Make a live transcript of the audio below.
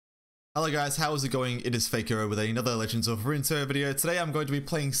Hello guys, how is it going? It is Faker with another Legends of Runeterra video. Today I'm going to be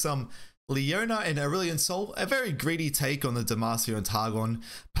playing some Leona and Aurelion Sol, a very greedy take on the Demacia and Targon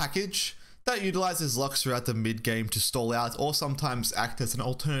package that utilizes Lux throughout the mid game to stall out or sometimes act as an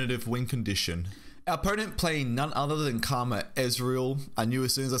alternative win condition. Our opponent playing none other than Karma Ezreal. I knew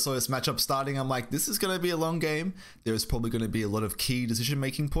as soon as I saw this matchup starting, I'm like, this is going to be a long game. There's probably going to be a lot of key decision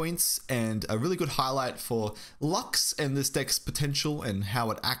making points and a really good highlight for Lux and this deck's potential and how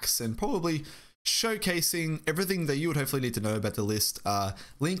it acts, and probably showcasing everything that you would hopefully need to know about the list.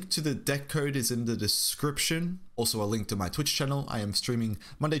 Link to the deck code is in the description. Also a link to my Twitch channel. I am streaming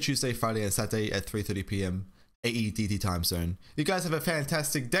Monday, Tuesday, Friday and Saturday at 3:30 p.m. AEDT time zone. You guys have a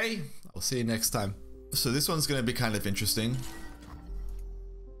fantastic day. I'll see you next time. So this one's going to be kind of interesting.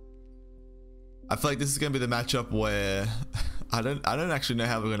 I feel like this is going to be the matchup where I don't actually know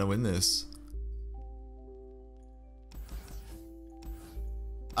how we're going to win this.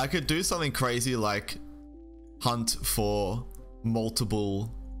 I could do something crazy like hunt for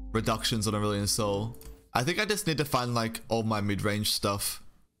multiple reductions on Aurelion Sol. I think I just need to find like all my mid-range stuff.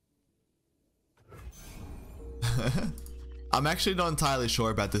 I'm actually not entirely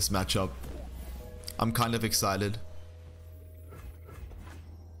sure about this matchup. I'm kind of excited.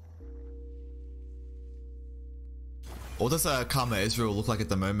 What does Karma Ezreal look like at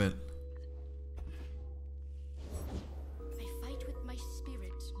the moment? I fight with my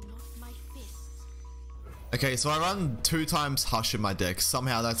spirit, not my fists. Okay, so I run 2 times Hush in my deck.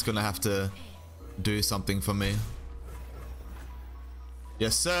 Somehow that's gonna have to do something for me.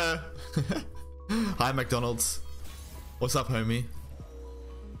 Yes, sir. Hi, McDonald's. What's up, homie?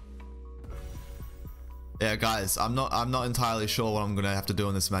 Yeah, guys, I'm not entirely sure what I'm gonna have to do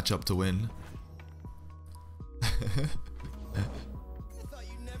in this matchup to win.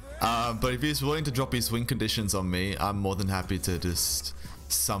 But if he's willing to drop his win conditions on me, I'm more than happy to just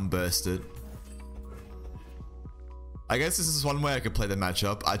sunburst it. I guess this is one way I could play the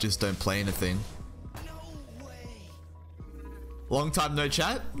matchup. I just don't play anything. Long time no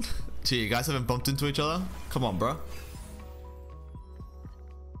chat. Gee, you guys haven't bumped into each other? Come on, bro.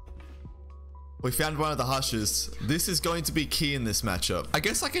 We found one of the Hushes. This is going to be key in this matchup. I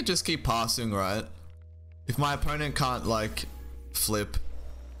guess I could just keep passing, right? If my opponent can't, like, flip.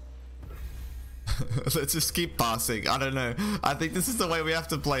 Let's just keep passing. I don't know. I think this is the way we have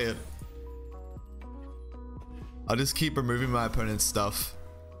to play it. I'll just keep removing my opponent's stuff.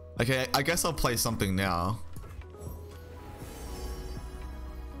 Okay, I guess I'll play something now.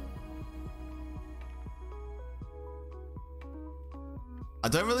 I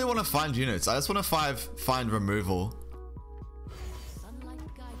don't really want to find units. I just want to find removal.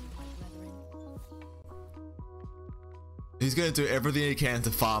 He's going to do everything he can to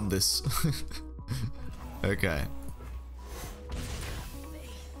farm this. Okay.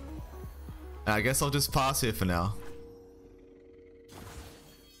 I guess I'll just pass here for now.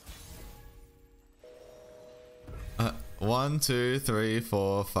 One, 2, 3,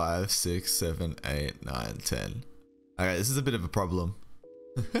 4, 5, 6, 7, 8, 9, 10. Okay, this is a bit of a problem.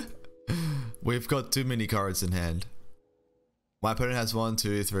 We've got too many cards in hand. My opponent has 1,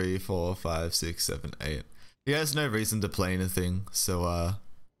 2, 3, 4, 5, 6, 7, 8. He has no reason to play anything, so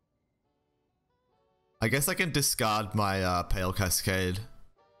I guess I can discard my Pale Cascade.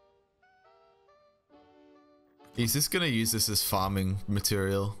 He's just gonna use this as farming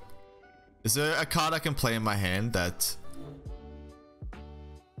material. Is there a card I can play in my hand that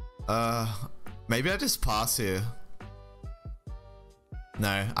maybe I just pass here?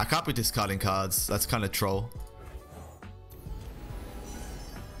 No, I can't be discarding cards. That's kind of troll.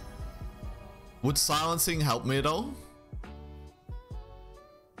 Would silencing help me at all?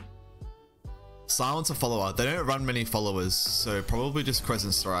 Silence a follower. They don't run many followers, so probably just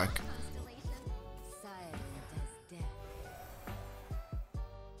Crescent Strike.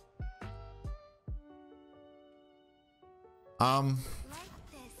 I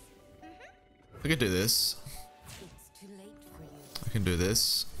could do this. I can do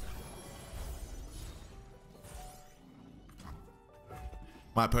this.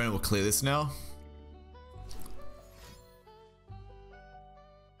 My opponent will clear this now.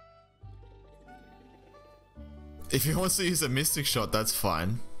 If he wants to use a Mystic Shot, that's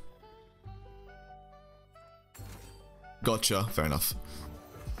fine. Gotcha, fair enough.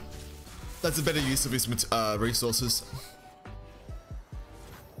 That's a better use of his resources.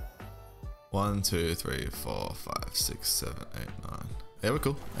 1, 2, 3, 4, 5, 6, 7, 8, 9. Yeah, we're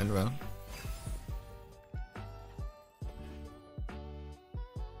cool. End round.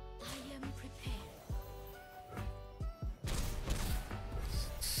 I am prepared.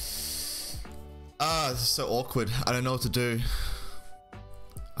 This is so awkward. I don't know what to do.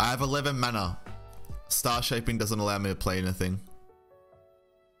 I have 11 mana. Star shaping doesn't allow me to play anything.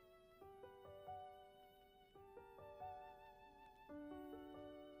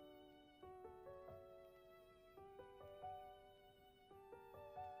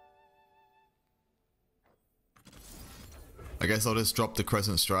 I guess I'll just drop the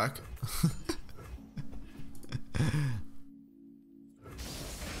Crescent Strike.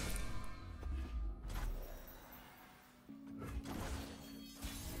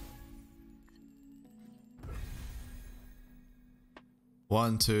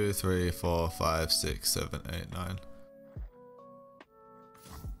 One, two, three, four, five, six, seven, eight, nine.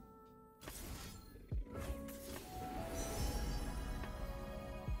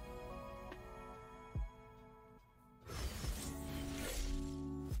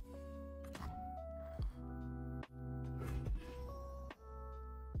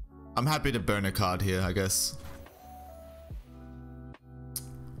 I'm happy to burn a card here, I guess.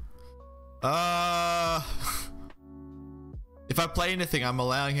 If I play anything, I'm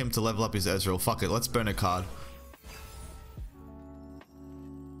allowing him to level up his Ezreal. Fuck it, let's burn a card.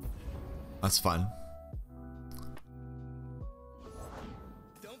 That's fine.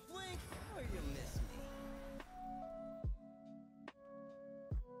 Don't blink or you'll miss me.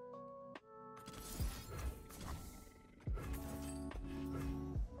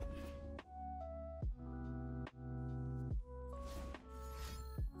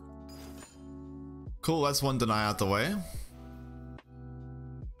 Cool, that's one deny out the way.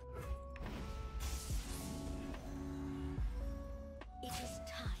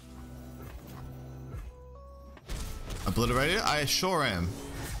 Obliterated? I sure am.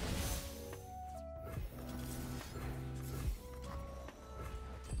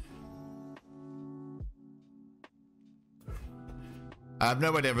 I have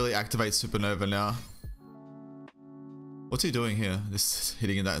no way to really activate Supernova now. What's he doing here? Just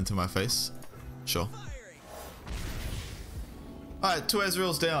hitting that into my face? Sure. Alright, 2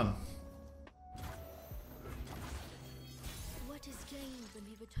 Ezreals down. What is gained when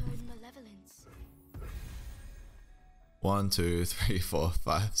we return malevolence? 1, 2, 3, 4,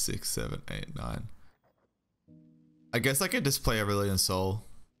 5, 6, 7, 8, 9. I guess I could just play Aurelion Sol.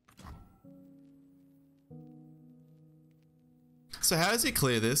 So how does he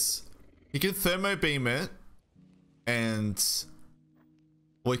clear this? He can Thermo Beam it, and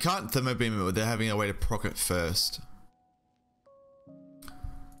well, he can't Thermo Beam it without having a way to proc it first.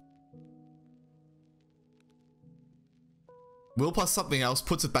 Will plus something else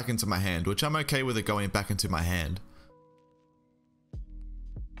puts it back into my hand, which I'm okay with it going back into my hand.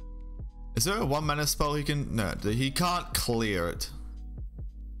 Is there a 1 mana spell he can? No, he can't clear it.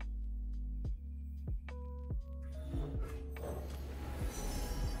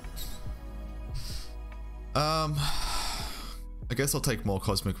 I guess I'll take more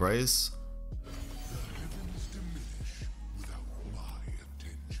Cosmic Rays.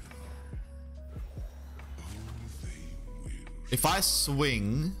 If I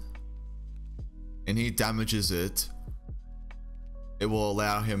swing and he damages it, it will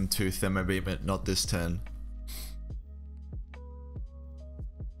allow him to Thermobeam it, not this turn.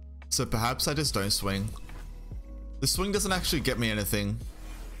 So perhaps I just don't swing. The swing doesn't actually get me anything.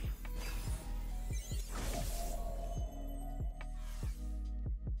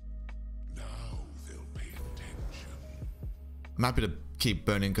 Now they'll pay attention. I'm happy to keep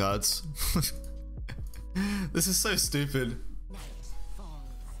burning cards. This is so stupid.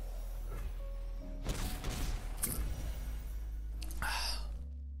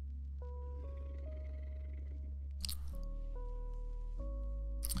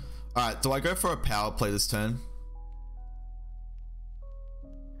 Alright, do I go for a power play this turn?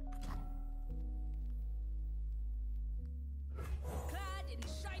 Clad in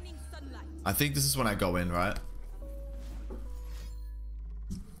shining sunlight. I think this is when I go in, right?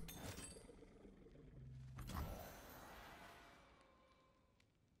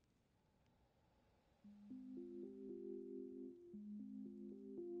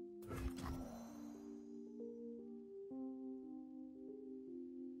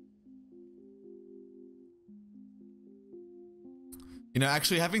 You know,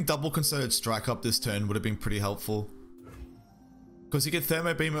 actually having double Concerted Strike up this turn would have been pretty helpful. Because you get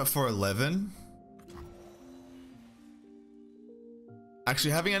Thermo Beam it for 11.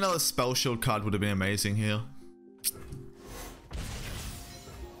 Actually, having another Spell Shield card would have been amazing here.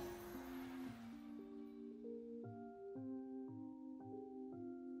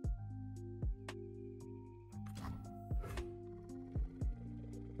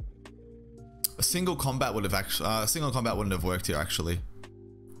 A single combat would have actually, single combat wouldn't have worked here actually.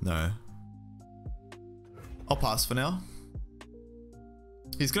 No. I'll pass for now.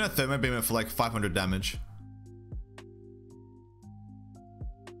 He's gonna thermo beam it for like 500 damage.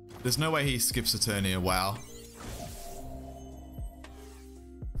 There's no way he skips a turn here. Wow.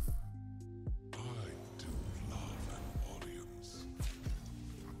 I do love an audience.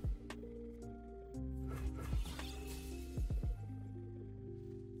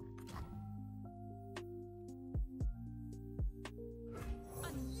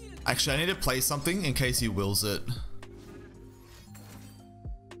 Actually, I need to play something in case he wills it.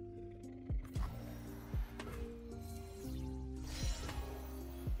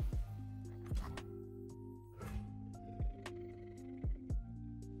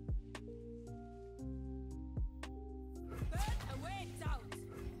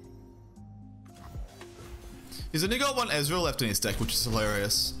 He's only got one Ezreal left in his deck, which is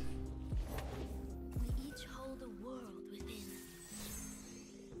hilarious. We each hold a world within.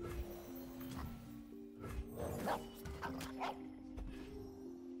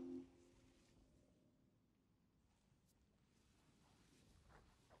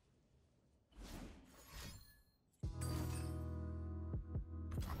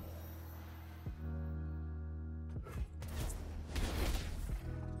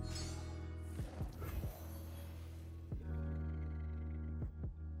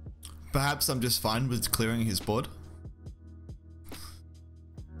 Perhaps I'm just fine with clearing his board.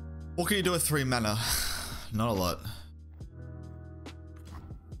 What can you do with 3 mana? Not a lot.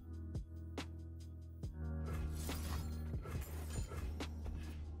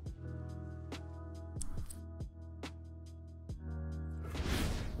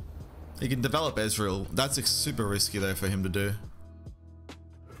 He can develop Ezreal. That's super risky though for him to do.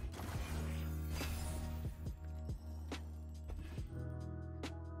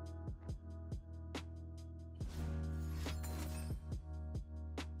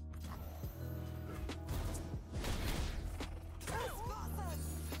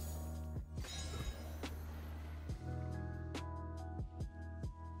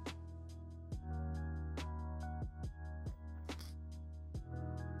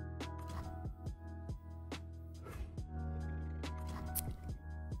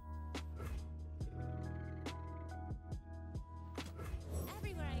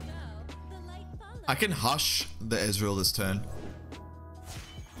 Everywhere I go, the light follows. I can hush the Ezreal this turn.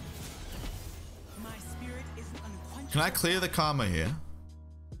 My spirit is unquenchable. Can I clear the Karma here?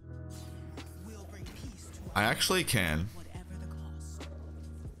 Will bring peace to I actually can. whatever the cost.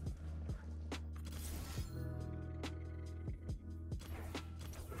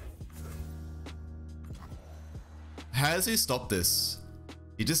 How does he stop this?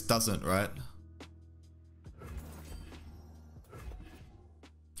 He just doesn't, right?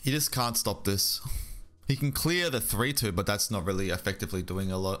 He just can't stop this. He can clear the 3-2, but that's not really effectively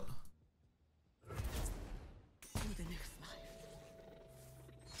doing a lot. To the next life.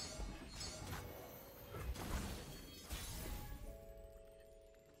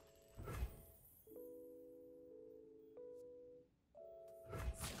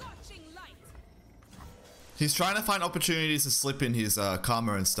 Scorching light. He's trying to find opportunities to slip in his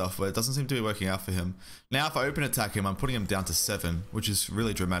Karma and stuff, but it doesn't seem to be working out for him. Now if I open attack him, I'm putting him down to 7, which is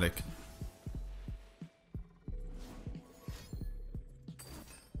really dramatic.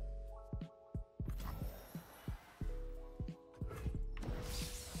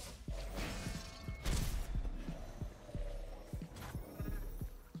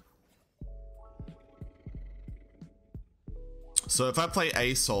 So if I play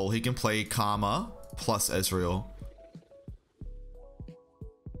a Soul, he can play Karma plus Ezreal.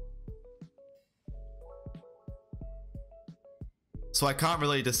 So I can't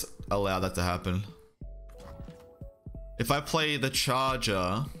really just allow that to happen. If I play the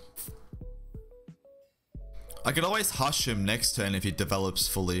Charger, I could always hush him next turn if he develops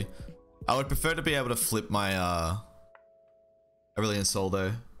fully. I would prefer to be able to flip my Aurelion Sol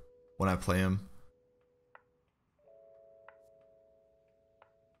though when I play him.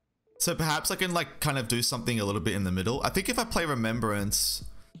 So perhaps I can like kind of do something a little bit in the middle. I think if I play Remembrance,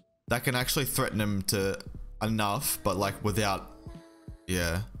 that can actually threaten him to enough, but like without,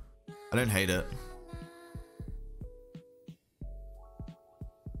 yeah, I don't hate it.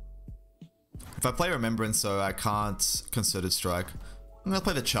 If I play Remembrance, so I can't Concerted Strike. I'm gonna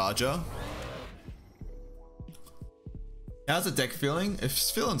play the Charger. How's the deck feeling?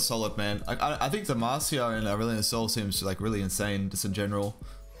 It's feeling solid, man. I think Demacia and Aurelion Sol seems like really insane just in general.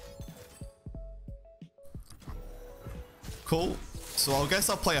 Cool. So I guess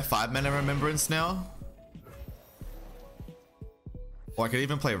I'll play a 5-mana Remembrance now. Or I could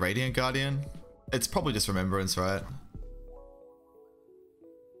even play Radiant Guardian. It's probably just Remembrance, right?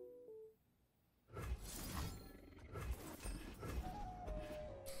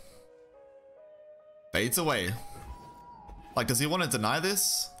 aids away. Like, does he want to deny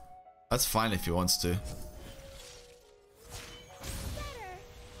this? That's fine if he wants to. Better,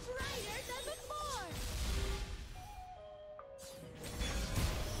 brighter than before.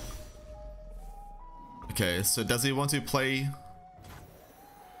 Okay, so does he want to play?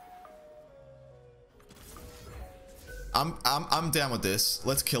 I'm down with this.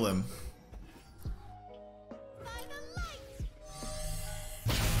 Let's kill him. By the light.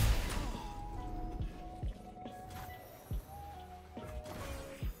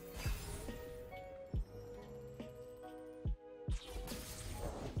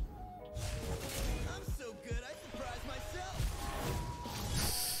 I'm so good, I surprised myself.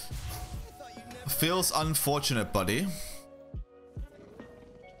 I thought you'd never. Feels unfortunate, buddy.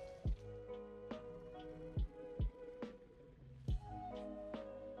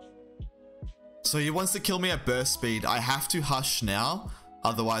 So he wants to kill me at burst speed. I have to hush now,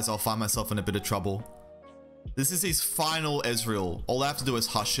 otherwise I'll find myself in a bit of trouble. This is his final Ezreal. All I have to do is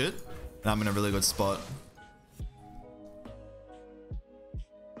hush it, and I'm in a really good spot.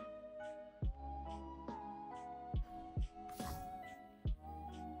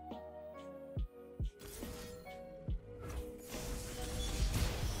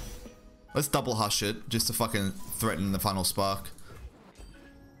 Let's double hush it, just to fucking threaten the final spark.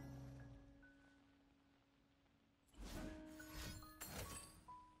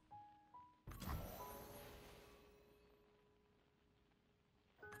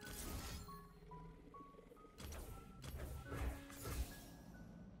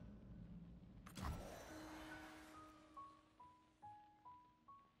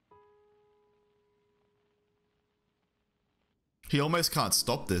 He almost can't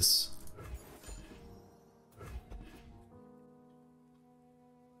stop this.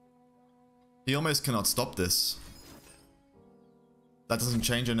 He almost cannot stop this. That doesn't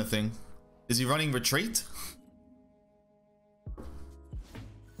change anything. Is he running retreat?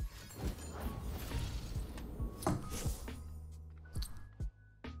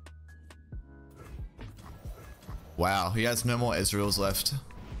 Wow, he has no more Ezreals left.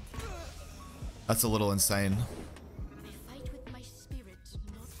 That's a little insane. I fight with my spirit,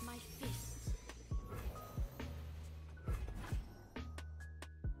 not my fists.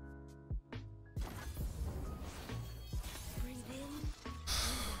 Breathe in,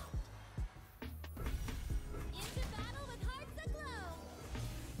 breathe out. Into battle with hearts aglow.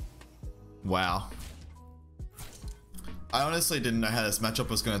 Wow. I honestly didn't know how this matchup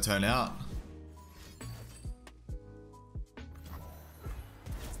was going to turn out.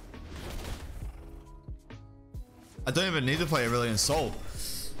 I don't even need to play Aurelion Sol.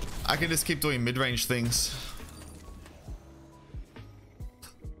 I can just keep doing mid-range things.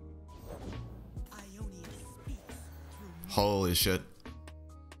 Holy shit.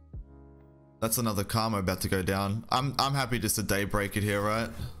 That's another karma about to go down. I'm happy just to daybreak it here, right?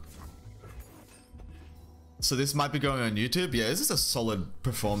 So this might be going on YouTube. Yeah, this is a solid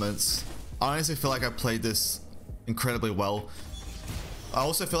performance. I honestly feel like I played this incredibly well. I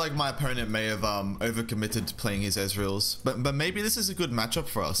also feel like my opponent may have overcommitted to playing his Ezreals, but maybe this is a good matchup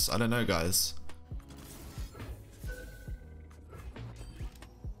for us. I don't know, guys. No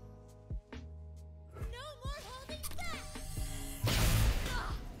more holding back.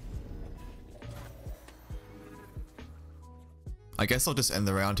 I guess I'll just end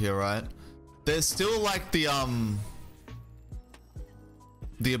the round here, right? There's still like the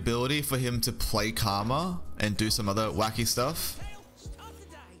ability for him to play Karma and do some other wacky stuff.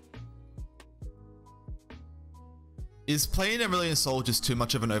 Is playing Aurelion Sol just too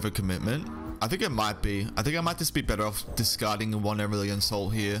much of an overcommitment? I think it might be. I think I might just be better off discarding one Aurelion Sol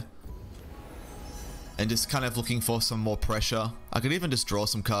here. And just kind of looking for some more pressure. I could even just draw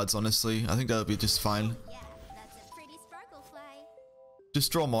some cards, honestly. I think that would be just fine. Yeah, that's a pretty sparkle fly.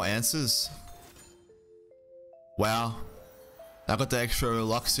 Just draw more answers. Wow. I got the extra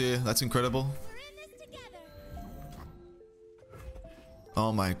Lux here. That's incredible. We're in this together.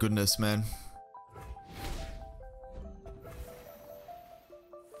 Oh my goodness, man.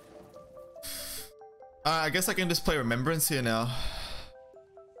 I guess I can just play Remembrance here now.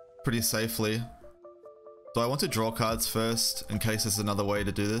 Pretty safely. Do I want to draw cards first in case there's another way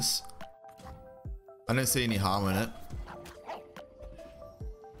to do this? I don't see any harm in it.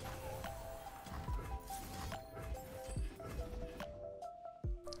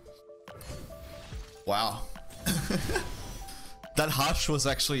 Wow. That hush was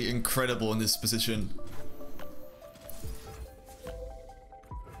actually incredible in this position.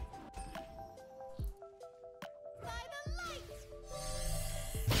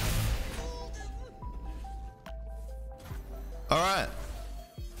 Alright.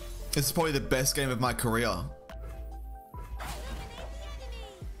 This is probably the best game of my career.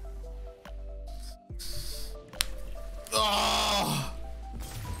 Oh,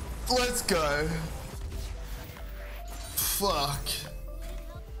 let's go. Fuck.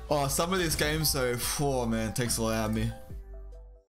 Oh, some of these games though, oh man, takes a lot out of me.